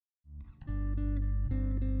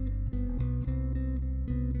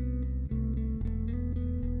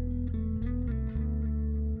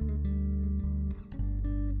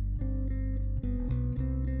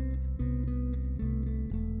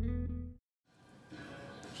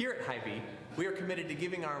Here at Hy-Vee, we are committed to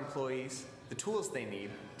giving our employees the tools they need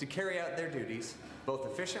to carry out their duties both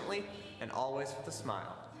efficiently and always with a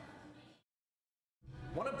smile.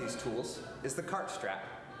 One of these tools is the cart strap.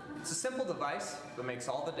 It's a simple device that makes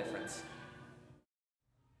all the difference.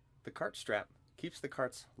 The cart strap keeps the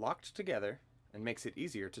carts locked together and makes it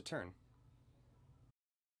easier to turn.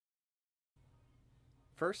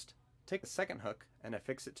 First, take the second hook and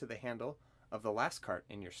affix it to the handle of the last cart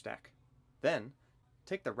in your stack. Then,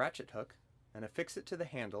 take the ratchet hook and affix it to the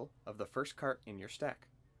handle of the first cart in your stack.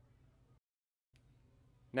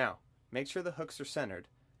 Now, make sure the hooks are centered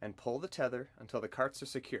and pull the tether until the carts are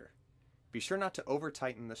secure. Be sure not to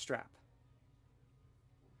over-tighten the strap.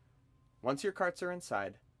 Once your carts are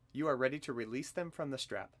inside, you are ready to release them from the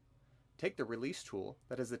strap. Take the release tool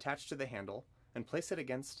that is attached to the handle and place it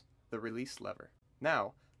against the release lever.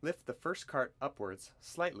 Now, lift the first cart upwards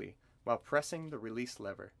slightly while pressing the release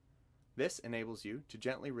lever. This enables you to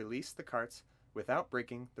gently release the carts without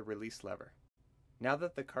breaking the release lever. Now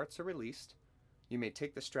that the carts are released, you may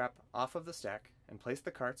take the strap off of the stack and place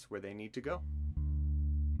the carts where they need to go.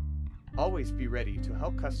 Always be ready to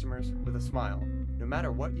help customers with a smile, no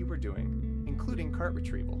matter what you are doing, including cart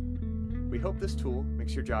retrieval. We hope this tool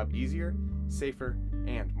makes your job easier, safer,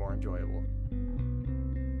 and more enjoyable.